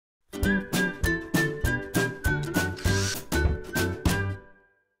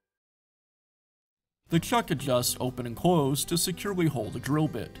The chuck adjusts open and close to securely hold a drill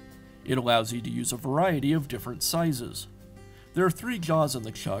bit. It allows you to use a variety of different sizes. There are 3 jaws in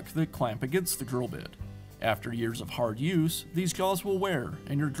the chuck that clamp against the drill bit. After years of hard use, these jaws will wear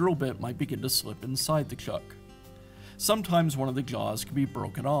and your drill bit might begin to slip inside the chuck. Sometimes one of the jaws can be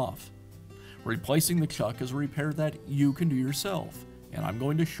broken off. Replacing the chuck is a repair that you can do yourself, and I'm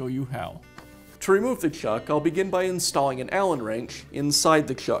going to show you how. To remove the chuck, I'll begin by installing an Allen wrench inside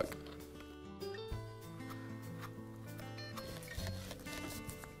the chuck.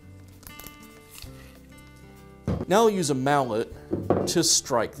 Now I'll use a mallet to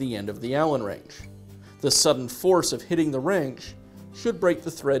strike the end of the Allen wrench. The sudden force of hitting the wrench should break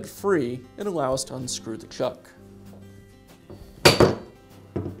the thread free and allow us to unscrew the chuck.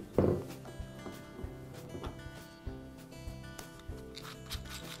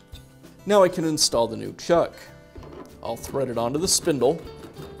 Now I can install the new chuck. I'll thread it onto the spindle,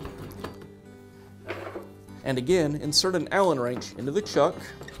 and again insert an Allen wrench into the chuck.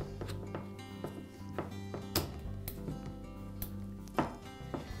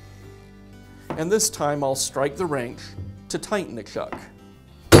 And this time I'll strike the wrench to tighten the chuck.